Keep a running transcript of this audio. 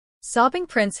Sobbing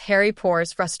Prince Harry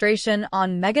pours frustration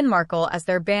on Meghan Markle as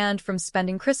they're banned from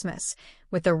spending Christmas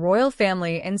with the royal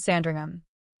family in Sandringham.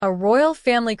 A royal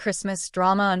family Christmas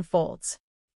drama unfolds.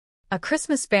 A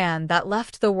Christmas ban that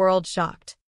left the world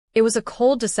shocked. It was a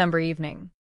cold December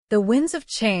evening. The winds of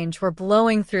change were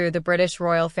blowing through the British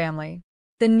royal family.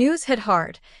 The news hit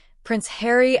hard. Prince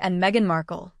Harry and Meghan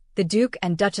Markle, the Duke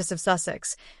and Duchess of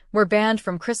Sussex, were banned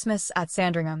from Christmas at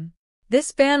Sandringham.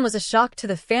 This ban was a shock to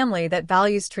the family that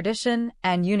values tradition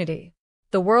and unity.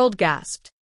 The world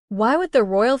gasped. Why would the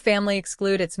royal family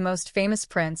exclude its most famous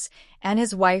prince and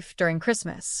his wife during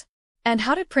Christmas? And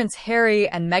how did Prince Harry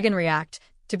and Meghan react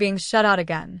to being shut out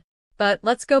again? But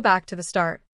let's go back to the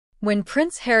start. When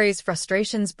Prince Harry's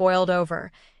frustrations boiled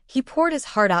over, he poured his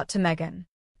heart out to Meghan.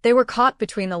 They were caught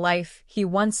between the life he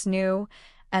once knew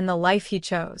and the life he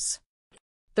chose.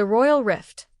 The royal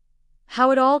rift.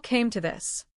 How it all came to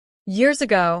this. Years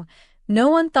ago, no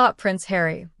one thought Prince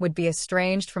Harry would be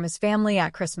estranged from his family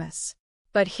at Christmas.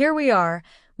 But here we are,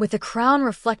 with the crown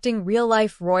reflecting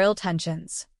real-life royal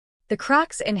tensions. The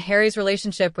cracks in Harry's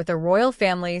relationship with the royal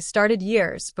family started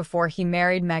years before he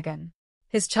married Meghan.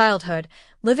 His childhood,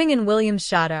 living in William's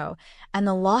shadow, and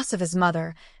the loss of his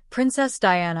mother, Princess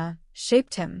Diana,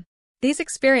 shaped him. These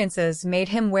experiences made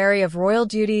him wary of royal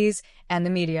duties and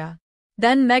the media.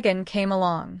 Then Meghan came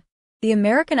along. The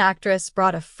American actress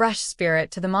brought a fresh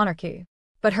spirit to the monarchy.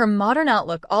 But her modern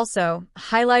outlook also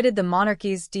highlighted the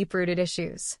monarchy's deep-rooted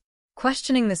issues.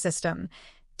 Questioning the system,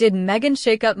 did Meghan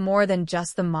shake up more than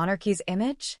just the monarchy's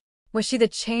image? Was she the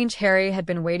change Harry had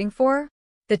been waiting for?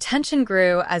 The tension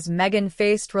grew as Meghan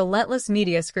faced relentless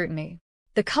media scrutiny.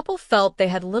 The couple felt they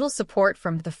had little support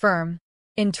from the firm.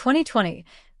 In 2020,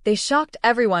 they shocked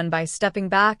everyone by stepping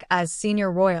back as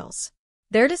senior royals.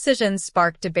 Their decisions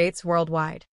sparked debates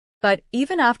worldwide. But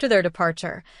even after their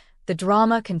departure, the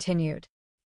drama continued.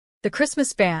 The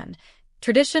Christmas ban,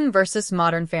 tradition versus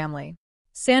modern family.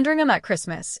 Sandringham at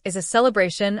Christmas is a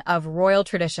celebration of royal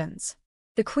traditions.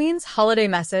 The Queen's holiday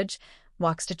message,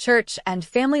 walks to church, and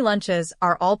family lunches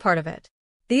are all part of it.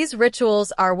 These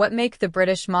rituals are what make the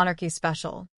British monarchy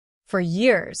special. For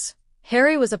years,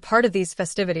 Harry was a part of these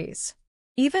festivities.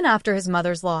 Even after his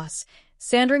mother's loss,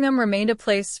 Sandringham remained a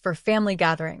place for family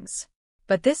gatherings.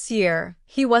 But this year,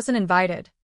 he wasn't invited.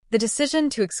 The decision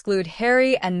to exclude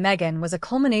Harry and Meghan was a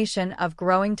culmination of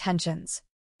growing tensions.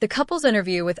 The couple's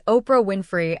interview with Oprah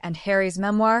Winfrey and Harry's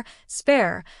memoir,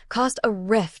 Spare, caused a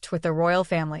rift with the royal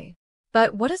family.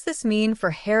 But what does this mean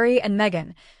for Harry and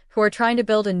Meghan, who are trying to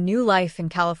build a new life in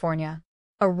California?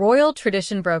 A royal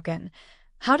tradition broken.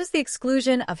 How does the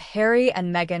exclusion of Harry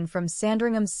and Meghan from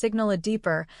Sandringham signal a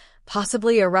deeper,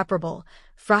 possibly irreparable,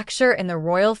 fracture in the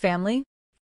royal family?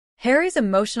 Harry's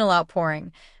emotional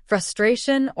outpouring,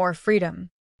 frustration, or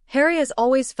freedom. Harry has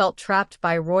always felt trapped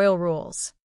by royal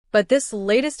rules. But this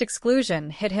latest exclusion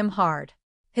hit him hard.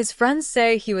 His friends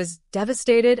say he was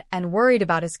devastated and worried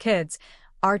about his kids,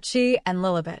 Archie and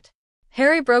Lilibet.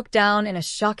 Harry broke down in a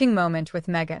shocking moment with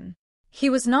Meghan. He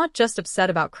was not just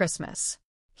upset about Christmas.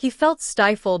 He felt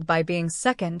stifled by being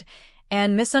second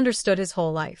and misunderstood his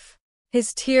whole life.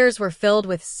 His tears were filled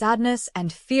with sadness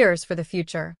and fears for the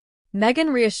future.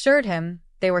 Meghan reassured him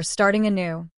they were starting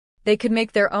anew. They could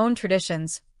make their own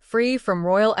traditions, free from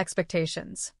royal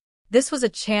expectations. This was a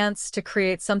chance to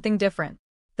create something different.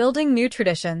 Building new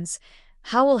traditions.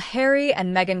 How will Harry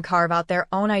and Meghan carve out their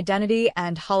own identity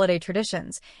and holiday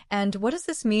traditions? And what does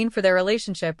this mean for their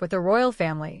relationship with the royal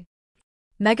family?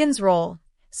 Meghan's role.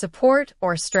 Support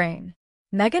or strain.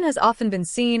 Meghan has often been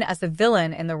seen as the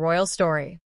villain in the royal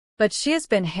story. But she has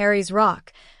been Harry's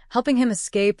rock, helping him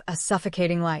escape a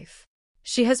suffocating life.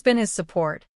 She has been his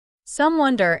support. Some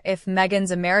wonder if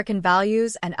Meghan's American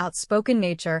values and outspoken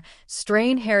nature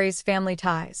strain Harry's family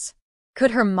ties.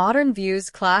 Could her modern views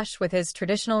clash with his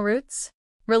traditional roots?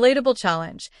 Relatable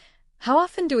challenge. How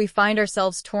often do we find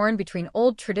ourselves torn between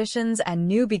old traditions and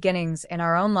new beginnings in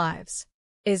our own lives?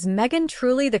 Is Meghan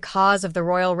truly the cause of the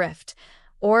royal rift,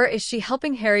 or is she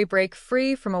helping Harry break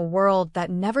free from a world that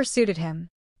never suited him?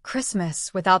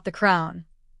 Christmas without the crown.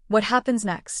 What happens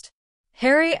next?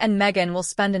 Harry and Meghan will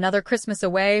spend another Christmas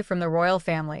away from the royal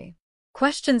family.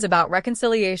 Questions about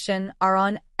reconciliation are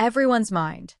on everyone's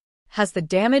mind. Has the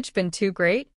damage been too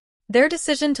great? Their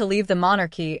decision to leave the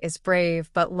monarchy is brave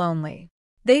but lonely.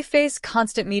 They face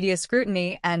constant media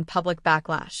scrutiny and public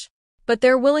backlash. But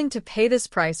they're willing to pay this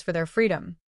price for their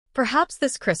freedom. Perhaps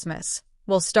this Christmas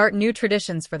will start new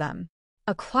traditions for them.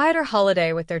 A quieter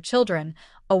holiday with their children,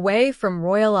 away from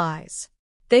royal eyes.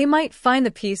 They might find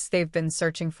the peace they've been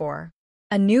searching for.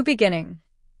 A new beginning.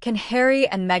 Can Harry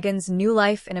and Meghan's new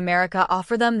life in America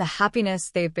offer them the happiness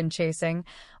they've been chasing,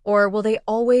 or will they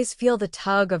always feel the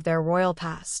tug of their royal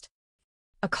past?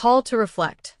 A call to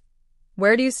reflect.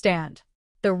 Where do you stand?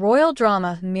 The royal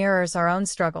drama mirrors our own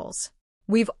struggles.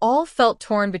 We've all felt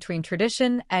torn between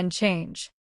tradition and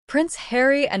change. Prince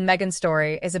Harry and Meghan's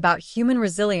story is about human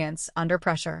resilience under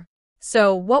pressure.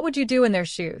 So, what would you do in their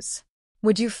shoes?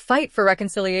 Would you fight for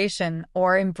reconciliation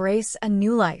or embrace a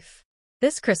new life?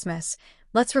 This Christmas,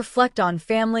 let's reflect on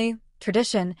family,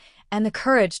 tradition, and the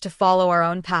courage to follow our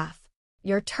own path.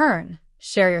 Your turn.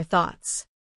 Share your thoughts.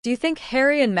 Do you think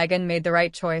Harry and Meghan made the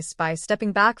right choice by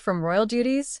stepping back from royal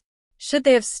duties? Should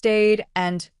they have stayed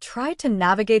and tried to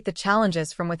navigate the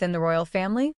challenges from within the royal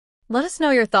family? Let us know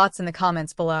your thoughts in the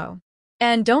comments below.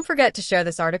 And don't forget to share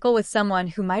this article with someone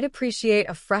who might appreciate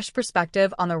a fresh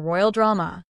perspective on the royal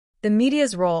drama. The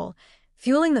media's role,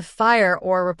 fueling the fire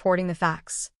or reporting the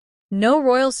facts. No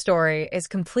royal story is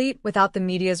complete without the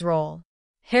media's role.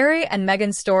 Harry and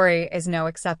Meghan's story is no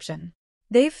exception.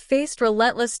 They've faced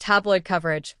relentless tabloid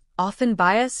coverage, often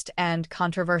biased and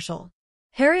controversial.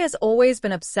 Harry has always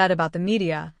been upset about the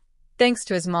media, thanks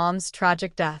to his mom's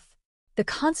tragic death. The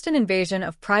constant invasion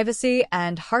of privacy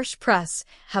and harsh press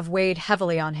have weighed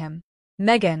heavily on him.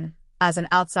 Meghan, as an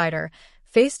outsider,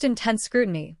 faced intense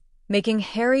scrutiny, making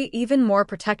Harry even more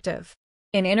protective.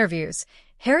 In interviews,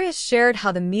 Harry has shared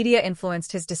how the media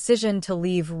influenced his decision to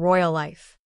leave royal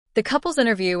life. The couple's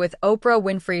interview with Oprah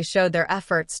Winfrey showed their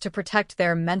efforts to protect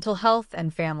their mental health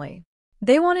and family.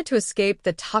 They wanted to escape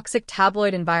the toxic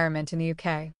tabloid environment in the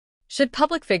UK. Should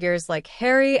public figures like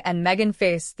Harry and Meghan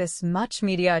face this much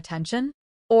media attention?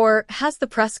 Or has the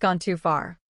press gone too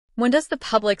far? When does the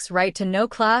public's right to know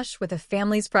clash with a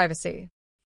family's privacy?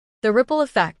 The ripple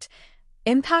effect.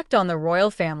 Impact on the royal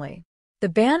family. The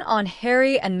ban on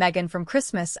Harry and Meghan from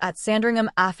Christmas at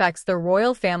Sandringham affects the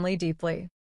royal family deeply.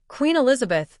 Queen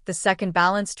Elizabeth II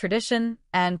balanced tradition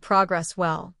and progress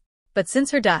well. But since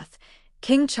her death,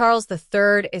 King Charles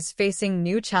III is facing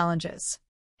new challenges.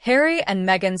 Harry and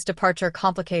Meghan's departure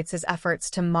complicates his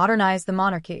efforts to modernize the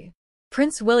monarchy.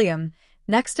 Prince William,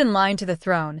 next in line to the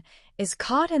throne, is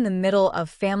caught in the middle of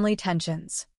family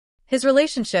tensions. His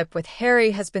relationship with Harry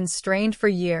has been strained for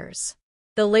years.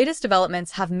 The latest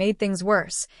developments have made things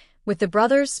worse, with the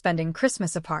brothers spending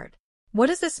Christmas apart. What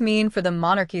does this mean for the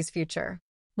monarchy's future?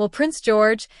 Will Prince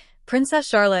George, Princess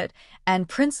Charlotte, and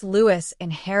Prince Louis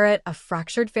inherit a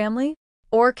fractured family?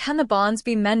 Or can the bonds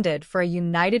be mended for a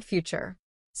united future?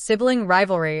 Sibling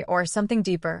rivalry or something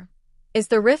deeper? Is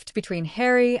the rift between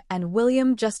Harry and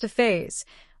William just a phase,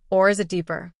 or is it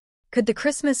deeper? Could the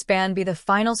Christmas ban be the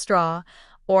final straw,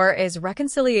 or is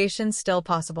reconciliation still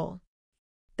possible?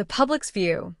 The public's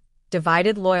view.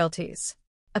 Divided loyalties.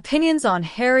 Opinions on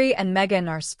Harry and Meghan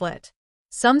are split.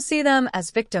 Some see them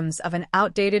as victims of an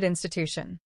outdated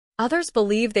institution. Others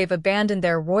believe they've abandoned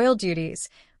their royal duties,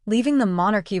 leaving the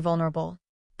monarchy vulnerable.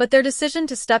 But their decision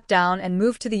to step down and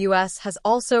move to the US has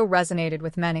also resonated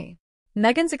with many.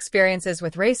 Meghan's experiences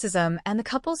with racism and the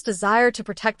couple's desire to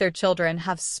protect their children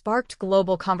have sparked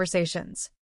global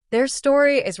conversations. Their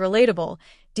story is relatable,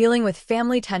 dealing with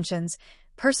family tensions,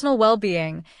 personal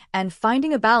well-being, and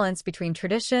finding a balance between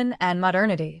tradition and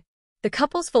modernity. The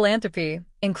couple's philanthropy,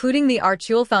 including the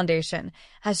Archewell Foundation,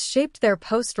 has shaped their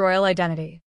post-royal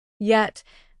identity. Yet,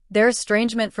 their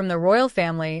estrangement from the royal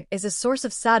family is a source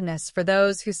of sadness for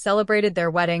those who celebrated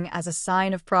their wedding as a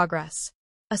sign of progress.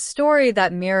 A story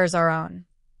that mirrors our own.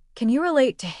 Can you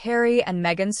relate to Harry and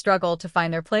Meghan's struggle to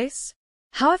find their place?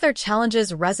 How have their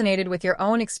challenges resonated with your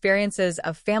own experiences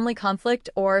of family conflict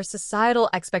or societal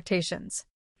expectations?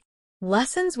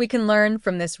 Lessons we can learn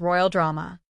from this royal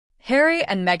drama. Harry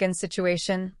and Meghan's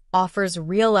situation offers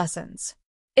real lessons.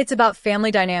 It's about family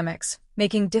dynamics,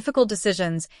 making difficult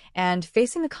decisions, and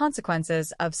facing the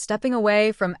consequences of stepping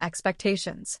away from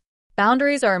expectations.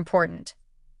 Boundaries are important.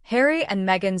 Harry and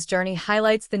Meghan's journey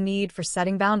highlights the need for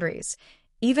setting boundaries,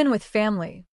 even with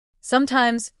family.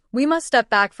 Sometimes, we must step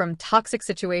back from toxic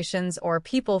situations or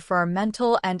people for our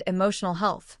mental and emotional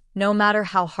health, no matter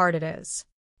how hard it is.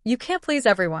 You can't please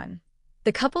everyone.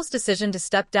 The couple's decision to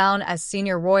step down as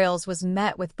senior royals was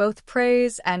met with both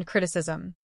praise and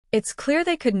criticism. It's clear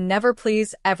they could never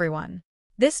please everyone.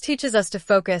 This teaches us to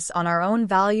focus on our own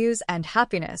values and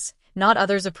happiness, not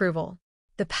others' approval.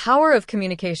 The power of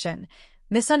communication.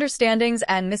 Misunderstandings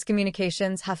and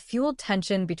miscommunications have fueled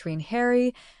tension between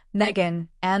Harry, Meghan,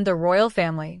 and the royal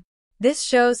family. This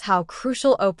shows how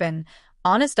crucial open,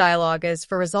 honest dialogue is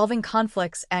for resolving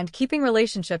conflicts and keeping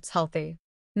relationships healthy.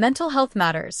 Mental health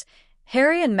matters.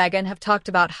 Harry and Meghan have talked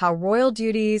about how royal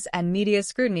duties and media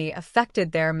scrutiny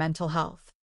affected their mental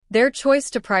health. Their choice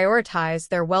to prioritize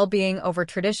their well-being over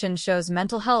tradition shows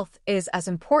mental health is as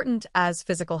important as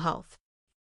physical health.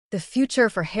 The future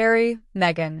for Harry,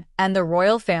 Meghan, and the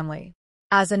royal family.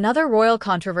 As another royal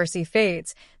controversy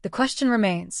fades, the question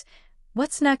remains,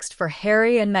 what's next for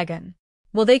Harry and Meghan?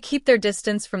 Will they keep their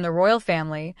distance from the royal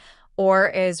family, or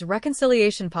is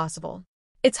reconciliation possible?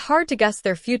 It's hard to guess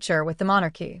their future with the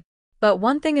monarchy. But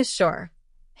one thing is sure,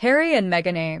 Harry and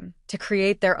Meghan aim to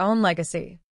create their own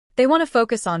legacy. They want to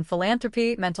focus on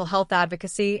philanthropy, mental health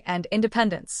advocacy, and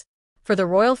independence. For the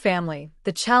royal family,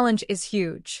 the challenge is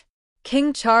huge.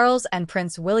 King Charles and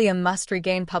Prince William must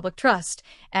regain public trust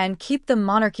and keep the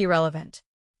monarchy relevant.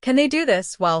 Can they do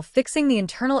this while fixing the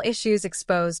internal issues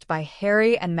exposed by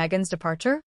Harry and Meghan's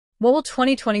departure? What will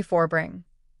 2024 bring?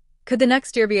 Could the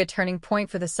next year be a turning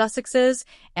point for the Sussexes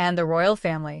and the royal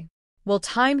family? Will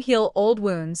time heal old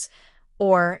wounds,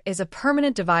 or is a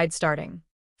permanent divide starting?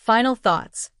 Final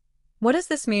thoughts. What does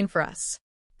this mean for us?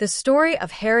 The story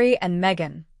of Harry and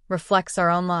Meghan reflects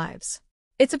our own lives.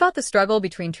 It's about the struggle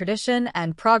between tradition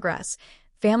and progress,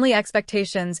 family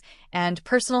expectations, and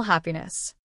personal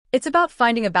happiness. It's about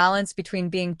finding a balance between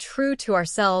being true to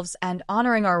ourselves and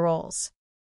honoring our roles.